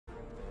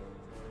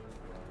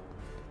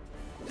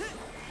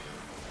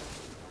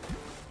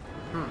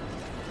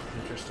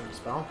casting a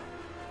spell.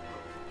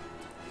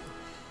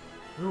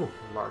 Ooh,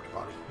 large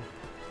body.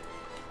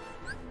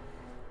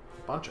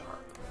 Bunch of heart.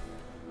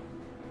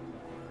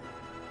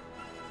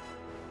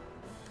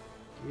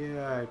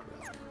 Yeah,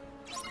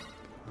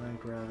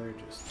 I'd rather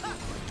just do it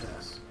like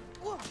this.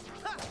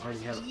 Already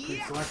have it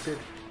pre-selected.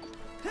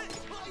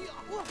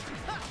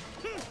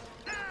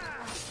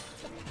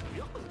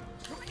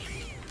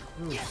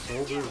 Ooh,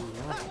 soldiers,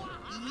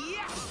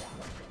 yeah.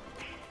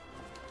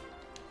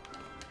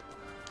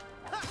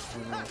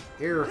 And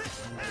air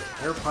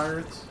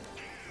pirates,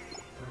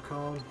 they're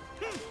called.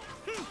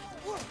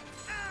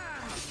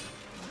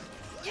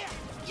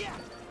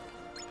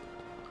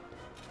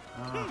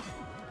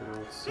 Good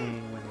old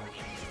scene when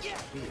you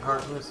beat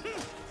Heartless.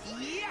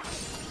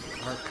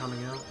 Heart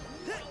coming out.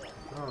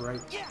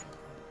 Alright.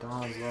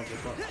 Dawn's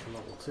leveled up to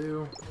level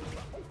 2.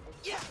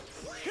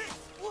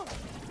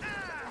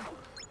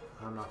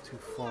 I'm not too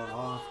far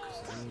off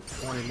because I need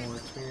 20 more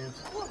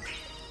experience.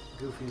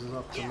 Goofy's is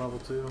up to level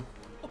 2.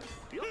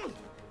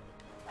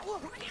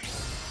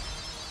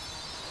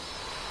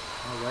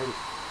 Alrighty.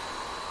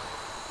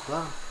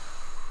 So,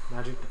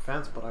 magic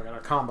defense, but I got a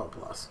combo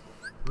plus.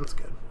 That's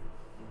good.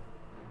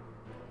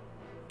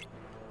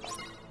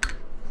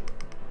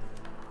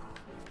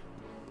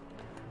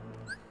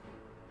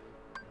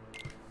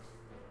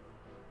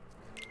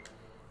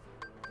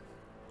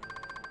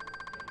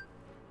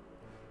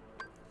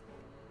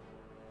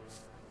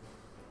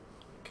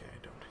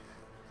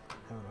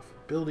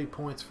 Ability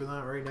points for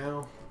that right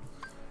now.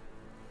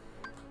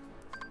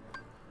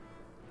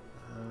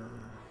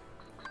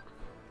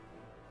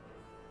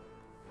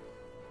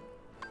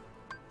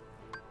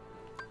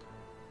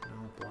 No,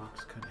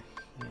 block's kind of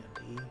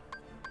handy.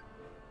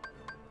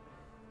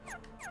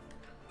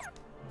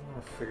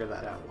 I'll figure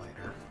that out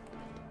later.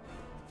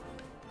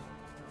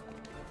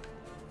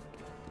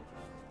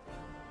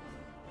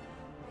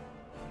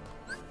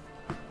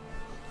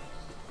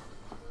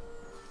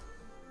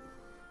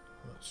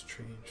 Let's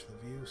change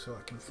the view so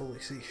I can fully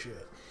see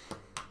shit.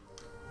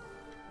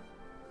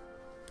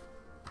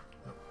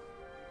 Oh.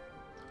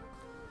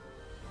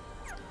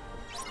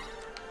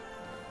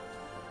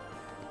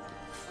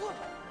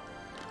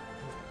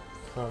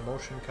 Slow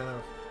motion kind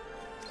of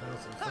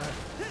sounds like that.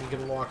 You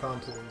can lock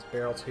onto these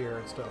barrels here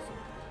and stuff and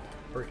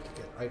break to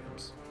get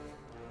items.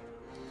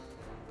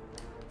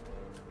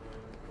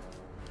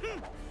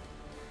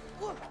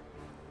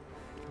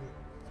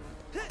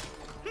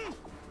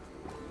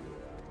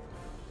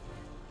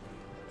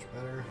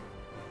 Better.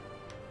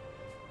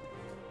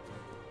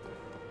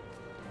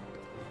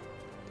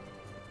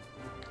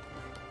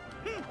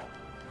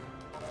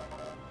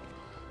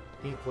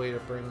 Neat way to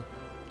bring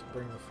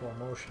the full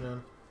motion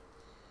in.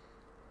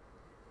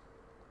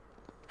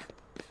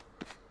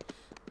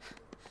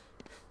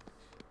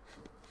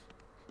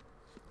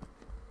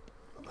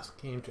 This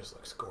game just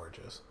looks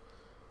gorgeous.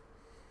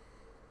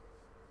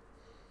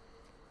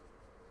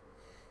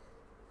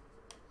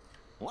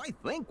 Well, I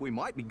think we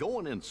might be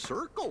going in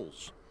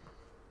circles.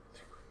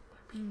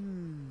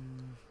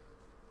 And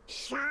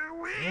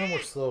we're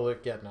slowly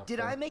getting up Did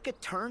there. I make a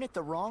turn at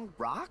the wrong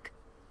rock?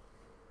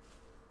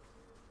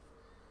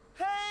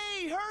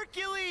 Hey,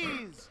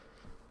 Hercules!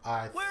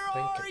 I Where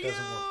think are it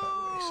doesn't work that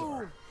way, so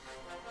you?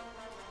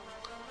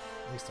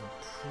 at least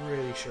I'm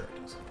pretty sure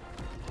it doesn't.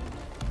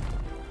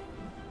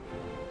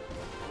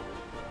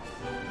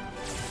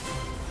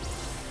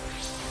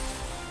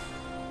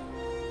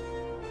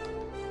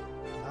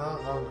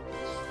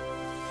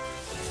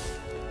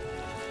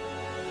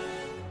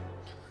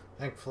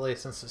 Thankfully,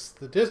 since it's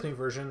the Disney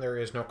version, there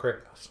is no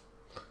Kratos.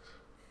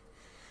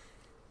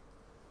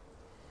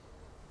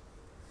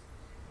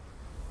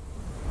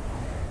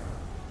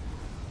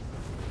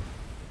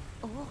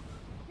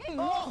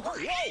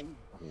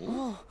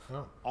 Oh.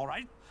 All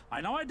right,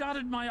 I know I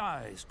dotted my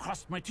I's,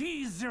 crossed my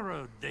T's,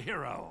 zeroed the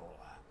hero.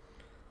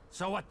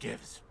 So what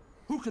gives?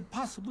 Who could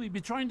possibly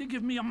be trying to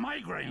give me a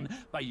migraine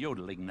by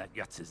yodeling that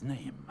Yutz's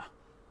name?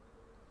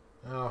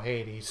 Oh,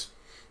 Hades.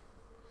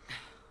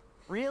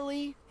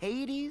 Really?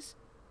 Hades?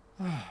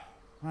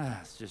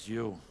 It's just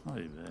you.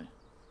 Oy vey.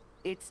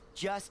 It's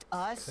just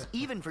us?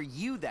 Even for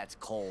you, that's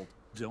cold.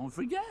 Don't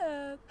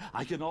forget,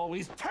 I can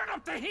always turn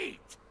up the heat.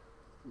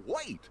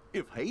 Wait,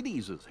 if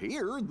Hades is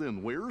here,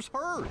 then where's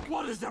Herc?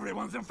 What is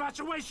everyone's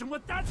infatuation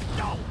with that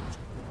stone?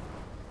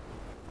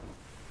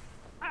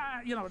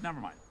 You know what, never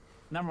mind.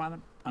 Never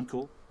mind, I'm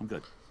cool, I'm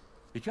good.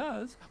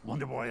 Because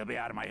Wonder Boy will be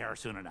out of my hair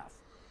soon enough.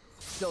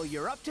 So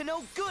you're up to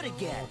no good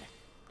again.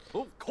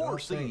 Of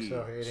course I don't he think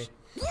so, is. Hades.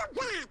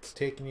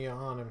 Taking you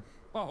on him.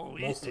 Oh,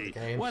 Most of the easy.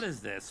 games. What is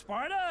this,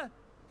 Sparta?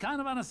 Kind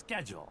of on a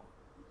schedule.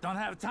 Don't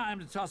have time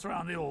to toss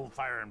around the old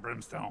fire and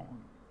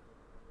brimstone.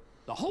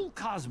 The whole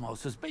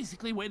cosmos is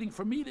basically waiting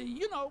for me to,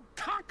 you know,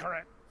 conquer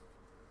it.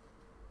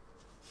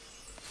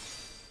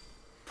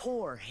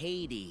 Poor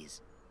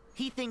Hades.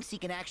 He thinks he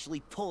can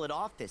actually pull it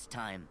off this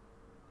time.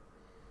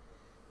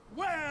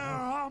 Where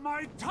are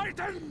my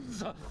titans?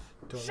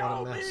 Don't Show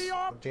want to me mess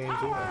your with James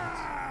power!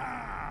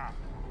 Evans.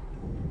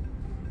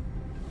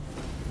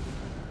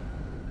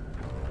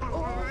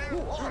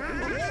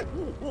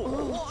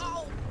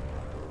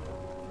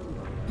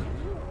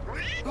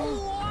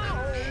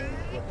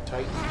 Look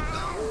tight.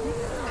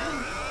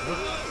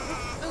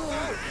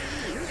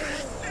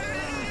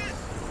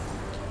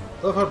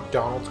 Love how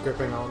Donald's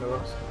gripping onto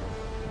us.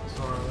 What's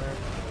going on there?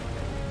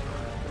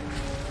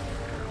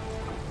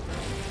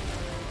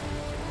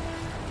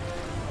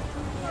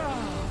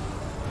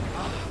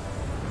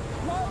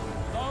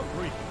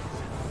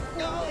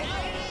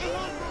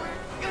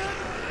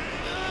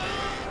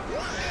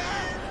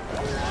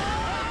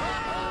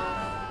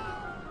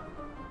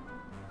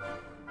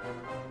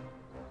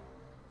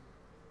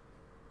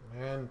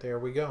 And there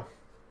we go.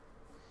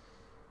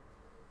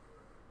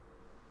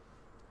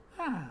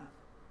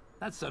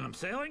 That's sent him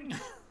sailing.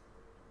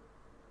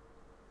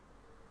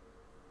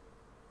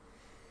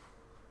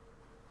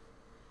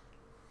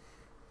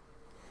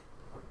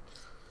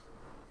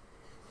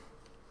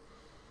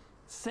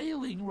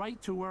 Sailing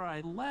right to where I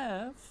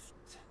left.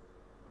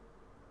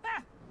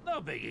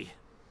 No biggie.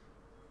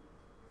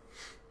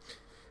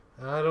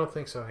 I don't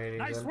think so, Hades.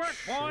 Nice I'm work,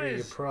 sure boys.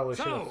 You probably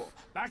should have So,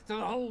 back to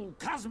the whole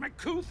cosmic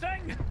coup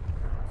thing.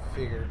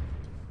 figured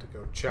to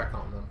go check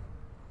on them.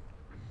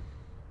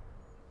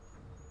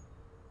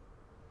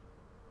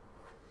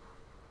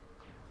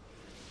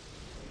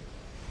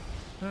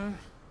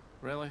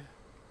 Really?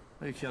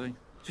 Are you kidding?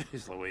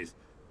 Jeez Louise.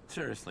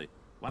 Seriously.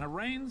 When it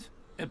rains,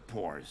 it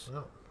pours.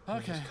 Oh,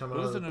 Okay, just come out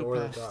who's of the the new door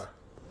of the pest? dock.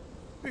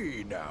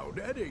 Hey now,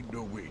 that ain't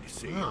no way to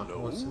say hello,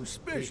 what's this?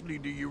 especially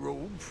to your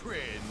old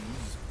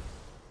friends.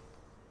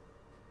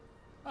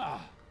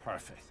 Ah,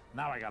 perfect.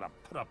 Now I gotta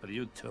put up with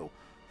you too.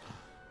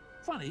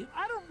 Funny,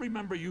 I don't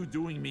remember you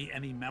doing me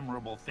any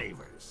memorable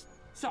favors.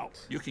 So,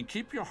 you can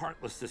keep your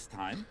Heartless this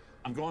time.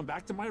 I'm going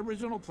back to my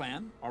original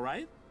plan, all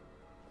right?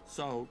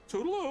 So,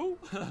 toodaloo.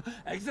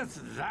 Exits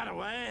that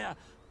way.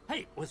 Hey,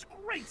 it was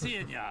great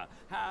seeing ya.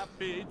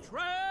 Happy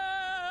trails!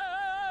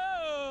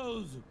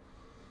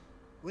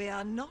 We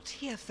are not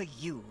here for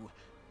you.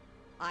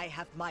 I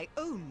have my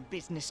own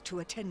business to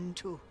attend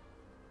to.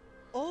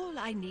 All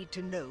I need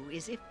to know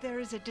is if there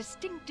is a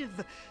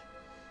distinctive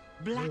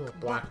black, Ooh,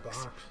 black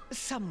box box.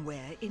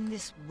 somewhere in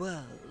this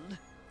world.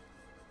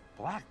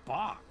 Black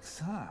box,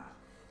 huh?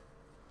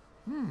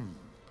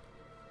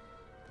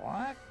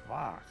 Black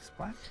box,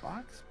 black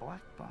box,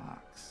 black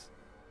box.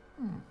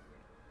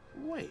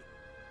 Wait.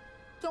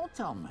 Don't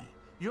tell me.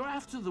 You're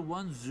after the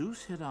one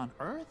Zeus hit on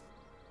Earth?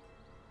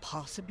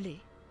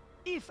 Possibly.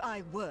 If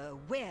I were,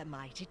 where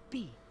might it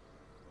be?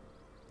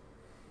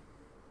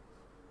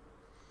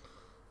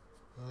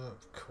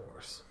 Of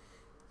course.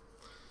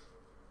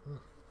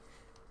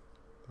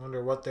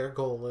 Wonder what their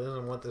goal is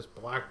and what this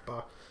black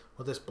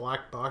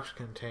box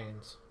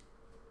contains.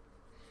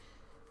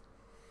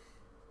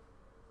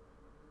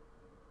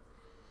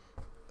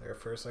 There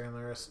for a second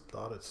there, I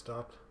thought it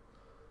stopped.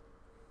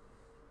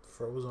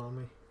 Froze on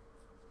me.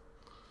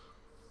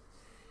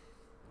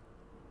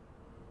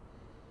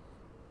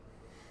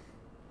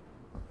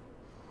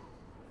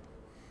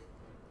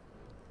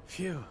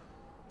 Phew.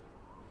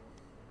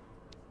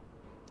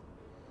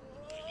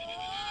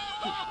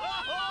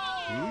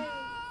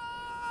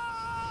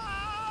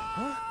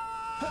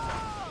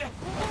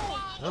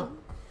 Oh,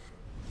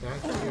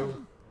 thank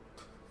you.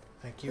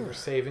 Thank you for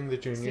saving the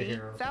junior See?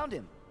 hero. Found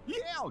him. Yeah,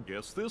 I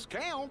guess this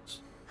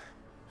counts.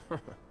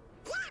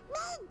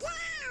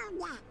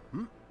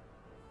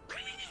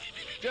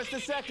 Just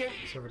a second.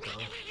 Silver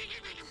Dawn.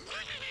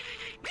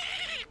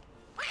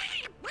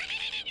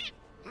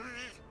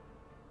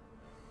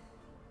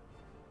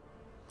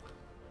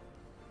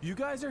 You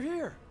guys are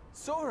here.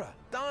 Sora,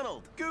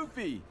 Donald,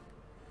 Goofy.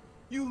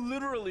 You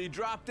literally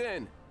dropped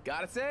in.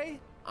 Gotta say,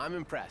 I'm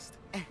impressed.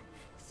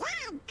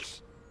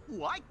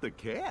 Like the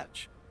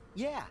catch.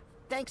 Yeah,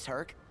 thanks,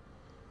 Herc.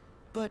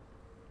 But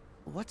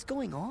what's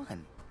going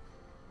on?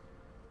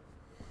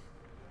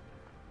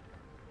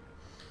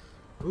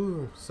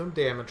 Ooh, some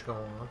damage going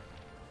on.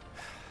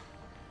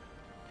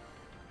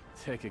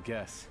 Take a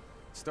guess.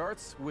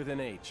 Starts with an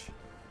H.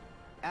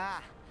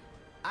 Ah,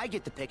 I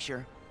get the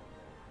picture.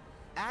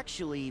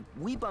 Actually,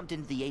 we bumped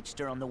into the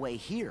H-Star on the way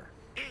here.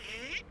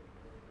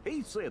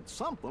 He said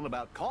something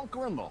about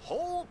conquering the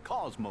whole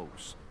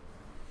cosmos.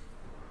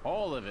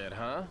 All of it,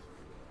 huh?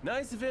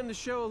 Nice of him to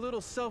show a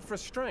little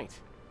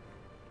self-restraint.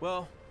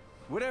 Well,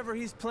 whatever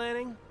he's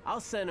planning, I'll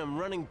send him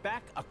running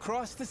back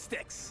across the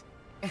sticks.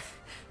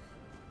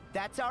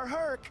 That's our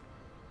Herc.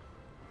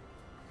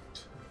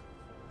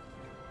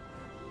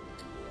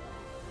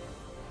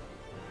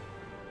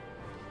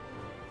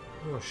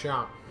 Ooh, a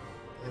shop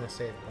and a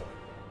save point.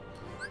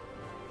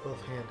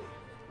 Both handy.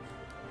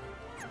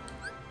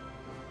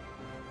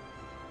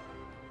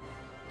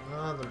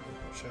 Ah, the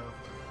shop.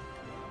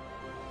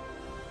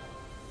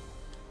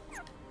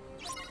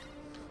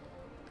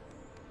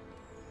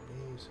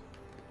 Bees.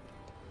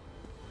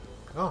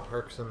 Oh,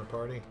 Herc's in the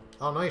party.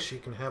 Oh, nice. You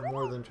can have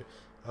more than...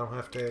 I don't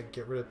have to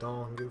get rid of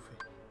Donald and Goofy.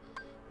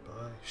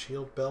 Buy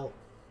shield belt.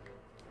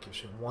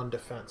 Gives you 1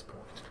 defense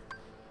point.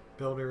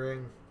 Builder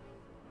ring.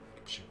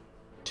 Gives you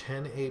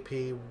 10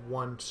 AP,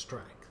 1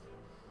 strength.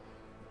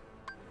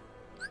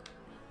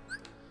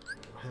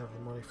 Don't have the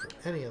money for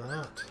any of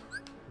that.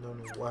 No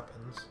new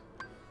weapons.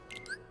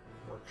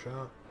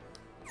 Workshop.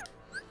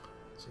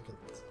 So you can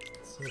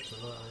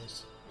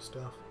synthesize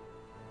stuff.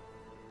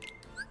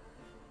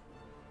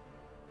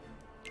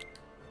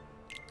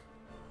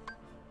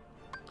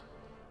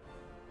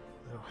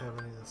 I don't have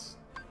any of this.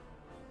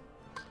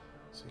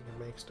 So you can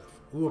make stuff.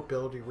 Ooh,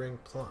 ability ring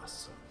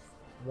plus.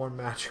 1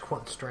 magic,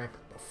 1 strength,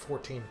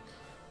 14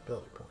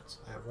 ability points.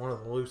 I have one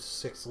of the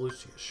 6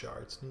 Lucius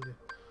shards needed.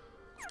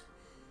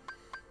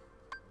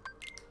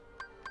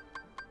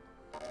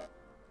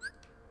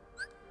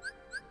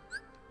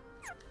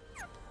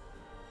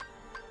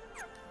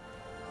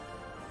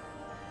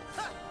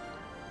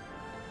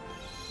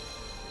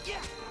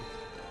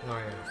 Oh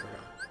yeah, I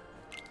forgot.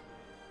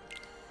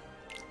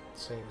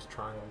 Same's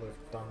trying to live,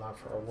 done that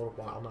for a little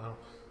while now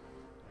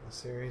in the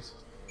series.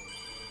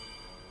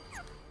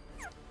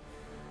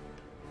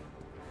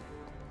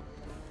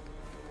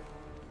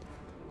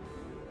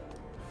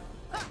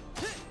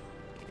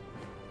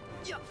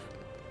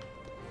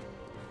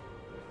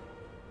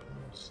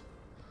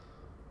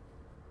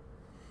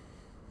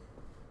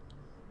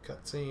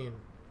 Cutscene.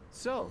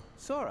 So,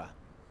 Sora,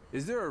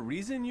 is there a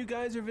reason you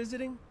guys are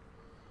visiting?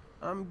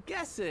 I'm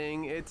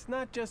guessing it's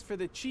not just for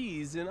the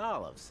cheese and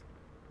olives.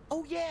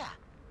 Oh, yeah.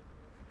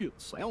 It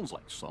sounds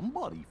like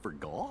somebody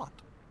forgot.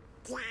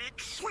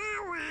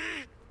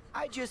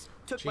 I just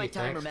took Gee, my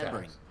time thanks,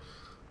 remembering. guys.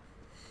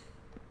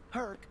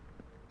 Herc,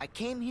 I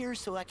came here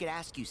so I could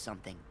ask you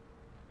something.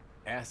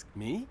 Ask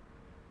me?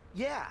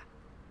 Yeah.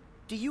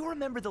 Do you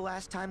remember the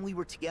last time we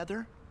were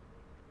together?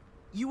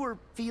 You were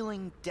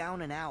feeling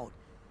down and out.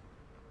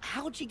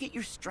 How'd you get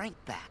your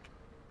strength back?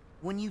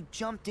 When you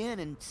jumped in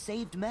and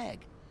saved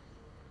Meg?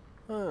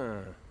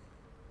 Huh.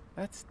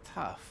 That's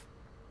tough.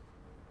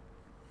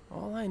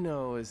 All I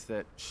know is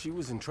that she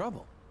was in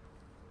trouble.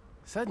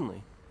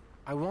 Suddenly,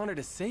 I wanted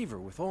to save her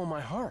with all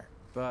my heart,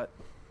 but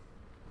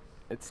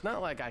it's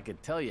not like I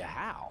could tell you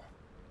how.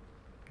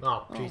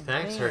 Oh, gee,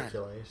 thanks, man.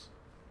 Hercules.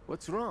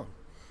 What's wrong?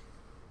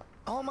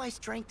 All my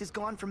strength is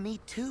gone from me,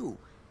 too.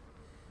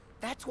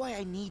 That's why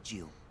I need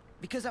you.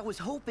 Because I was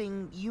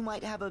hoping you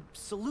might have a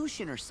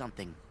solution or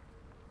something.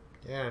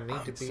 Yeah, I need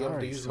I'm to be able to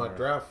sorry, use Sora. my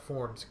draft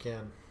forms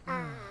again.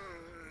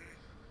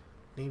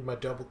 Need my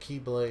double key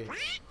blades.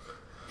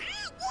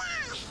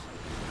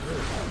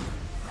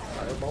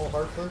 Fireball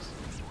Heartless?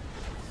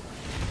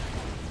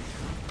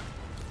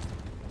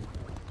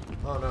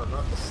 Oh no,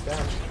 not the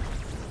statue.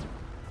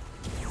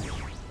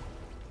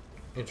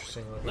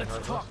 Interesting looking Let's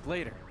Heartless. talk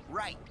later.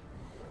 Right.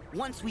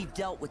 Once we've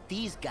dealt with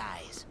these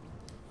guys.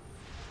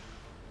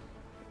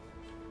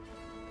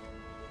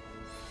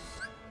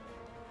 So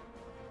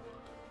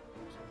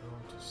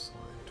I'll just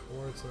slide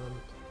towards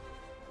them.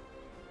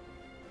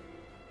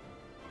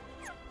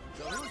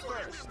 So who's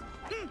first?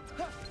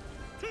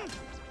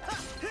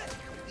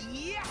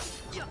 Yeah.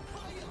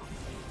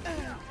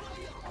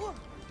 Ooh.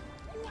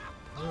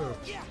 Let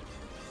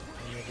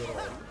me get all.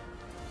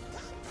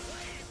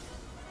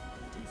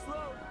 Too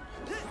slow.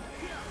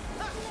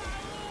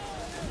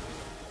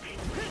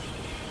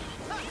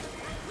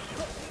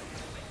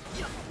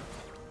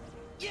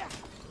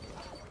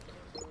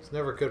 It's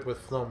never good with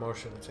flow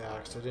motion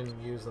attacks. I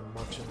didn't use them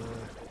much in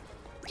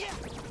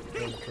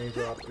the dream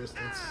drop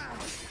distance.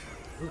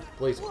 Ooh,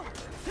 blazing fire.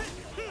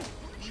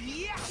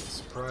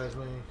 Surprise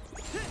me.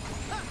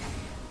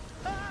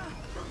 I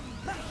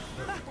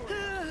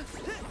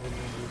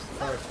didn't use the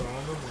fireball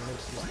on them. I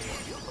just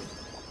used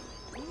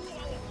the...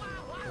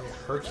 Okay,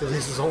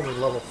 Hercules is only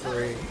level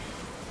 3.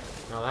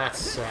 Now that's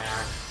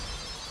sad.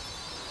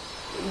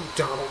 Ooh,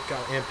 Donald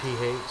got MP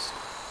haste.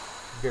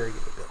 Very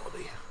good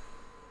ability.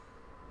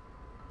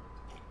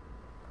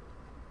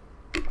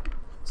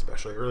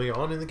 Especially early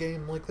on in the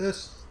game like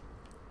this.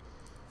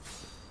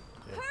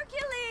 Yeah.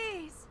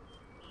 Hercules!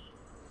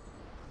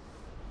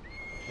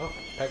 Oh,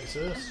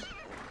 Pegasus.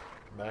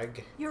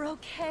 Meg. You're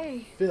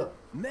okay. Phil.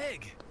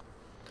 Meg!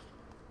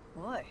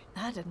 Boy,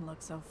 that didn't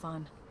look so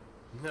fun.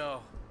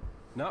 No,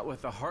 not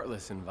with the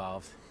Heartless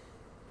involved.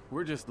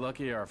 We're just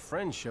lucky our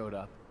friend showed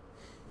up.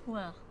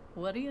 Well,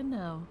 what do you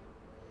know?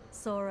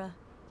 Sora,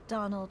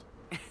 Donald,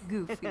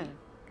 Goofy.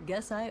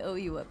 Guess I owe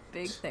you a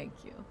big thank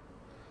you.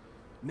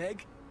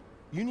 Meg,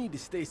 you need to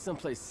stay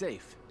someplace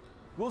safe.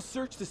 We'll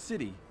search the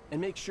city and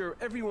make sure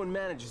everyone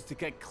manages to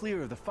get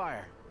clear of the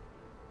fire.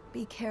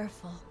 Be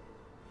careful,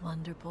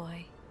 Wonder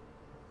Boy.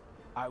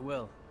 I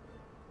will.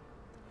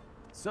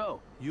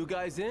 So, you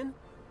guys in?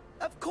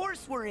 Of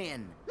course we're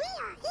in. We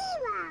are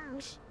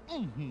heroes.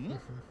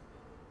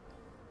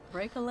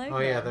 Break a leg. Oh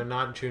yeah, then. they're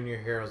not junior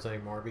heroes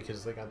anymore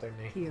because they got their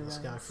name. This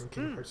guy Heroes. from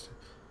Kingdom Hearts 2.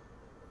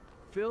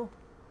 Phil,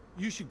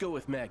 you should go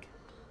with Meg.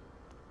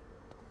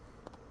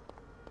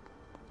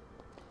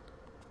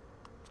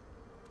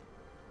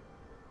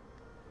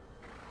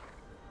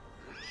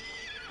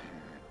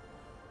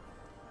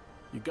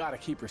 You gotta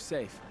keep her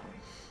safe.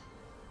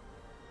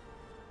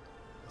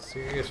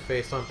 Serious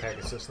face on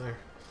Pegasus there.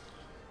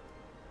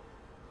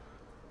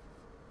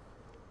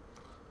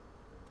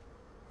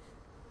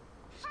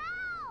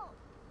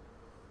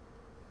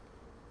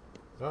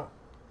 Oh,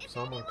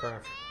 someone crying.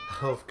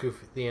 I love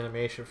Goofy, the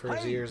animation for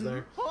his Hey, ears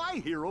there.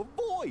 I hear a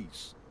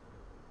voice.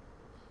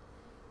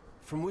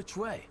 From which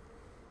way?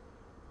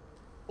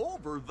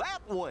 Over that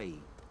way.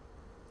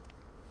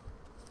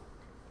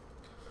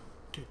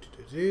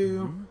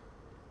 Do.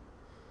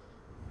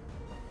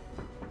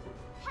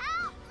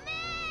 Help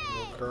me!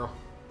 Little girl.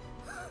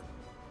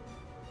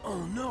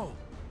 Oh no!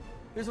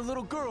 There's a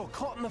little girl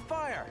caught in the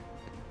fire!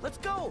 Let's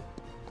go!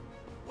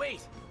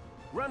 Wait!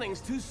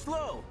 Running's too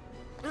slow!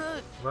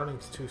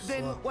 Running's too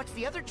Then slow. what's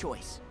the other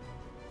choice?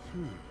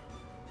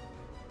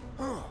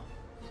 Oh.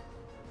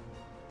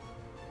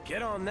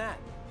 Get on that!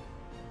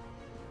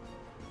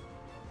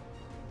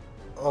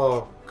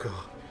 Oh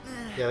god.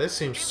 Yeah, this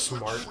seems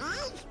smart.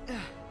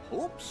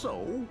 Hope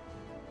so.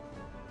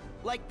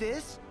 Like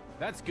this?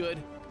 That's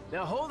good.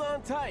 Now hold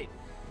on tight!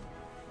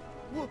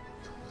 Whoa!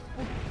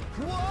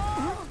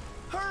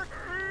 Hurt!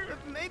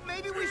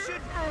 Maybe we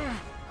should...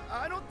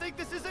 I don't think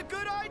this is a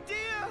good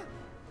idea!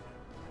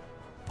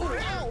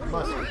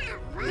 Must be.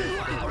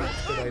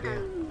 Good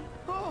idea.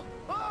 Oh,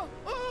 oh,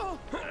 oh!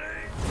 No,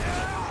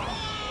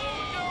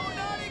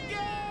 not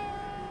again!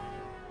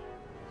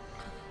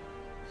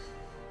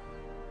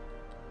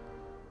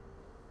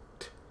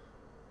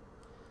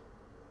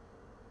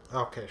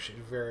 Okay, she's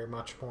very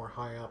much more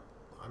high up,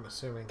 I'm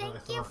assuming, than I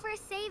Thank you thought. for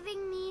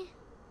saving me.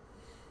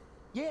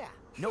 Yeah,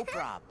 no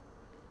prob.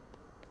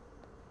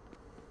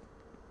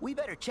 We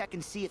better check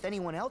and see if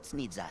anyone else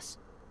needs us.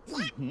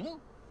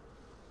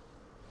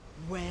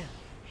 Well,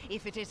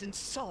 if it isn't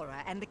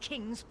Sora and the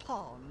King's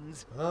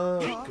Pawns. Oh,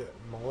 good.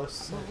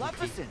 Melissa.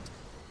 Maleficent!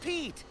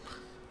 Pete!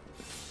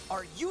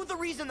 Are you the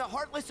reason the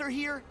Heartless are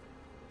here?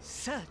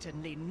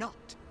 Certainly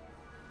not.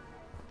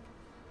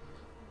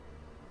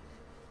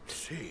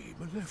 Say,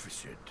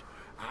 Maleficent,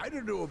 I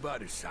don't know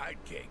about his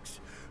sidekicks,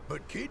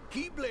 but Kid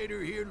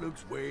Keyblader here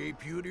looks way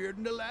putier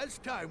than the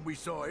last time we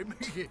saw him.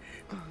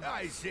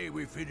 I say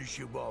we finish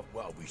him off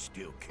while we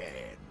still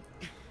can.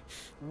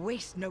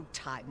 Waste no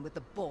time with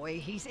the boy.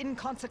 He's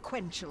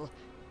inconsequential.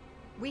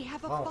 We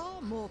have a Oh,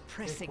 far more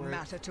pressing we're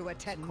matter to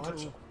attend to.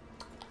 Consequential.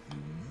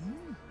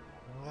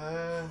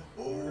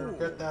 We'll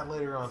regret that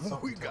later on. We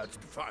Something got to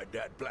find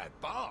that black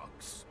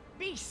box.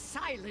 Be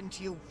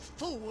silent, you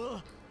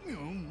fool!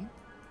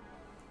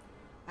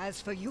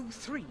 As for you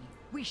three,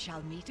 we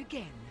shall meet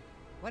again,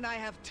 when I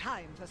have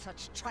time for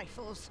such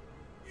trifles.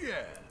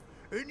 Yeah,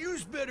 and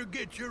you's better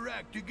get your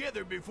act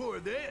together before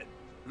then.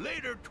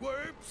 Later,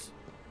 twerps.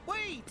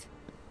 Wait!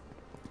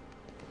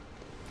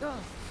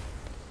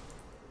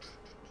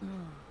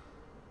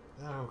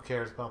 who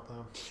cares about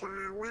them?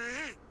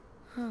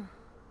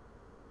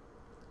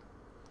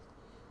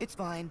 It's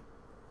fine.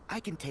 I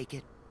can take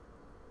it.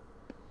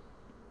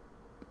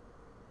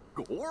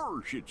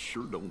 Gosh, it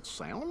sure don't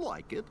sound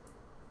like it.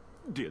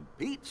 Did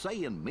Pete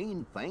saying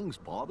mean things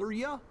bother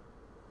you?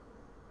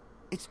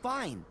 It's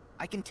fine.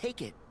 I can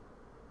take it.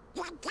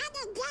 You're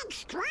gonna get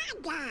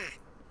stronger.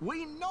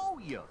 We know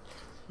you.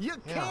 You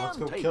Yeah, can let's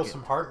go take kill it.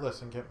 some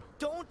Heartless and get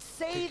Don't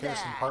say take care of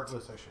some that!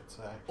 Heartless, I should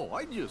say. Oh,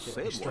 I just Get said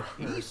me what stronger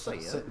he instead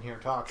of said. sitting here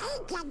talking. I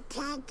can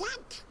take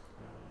it.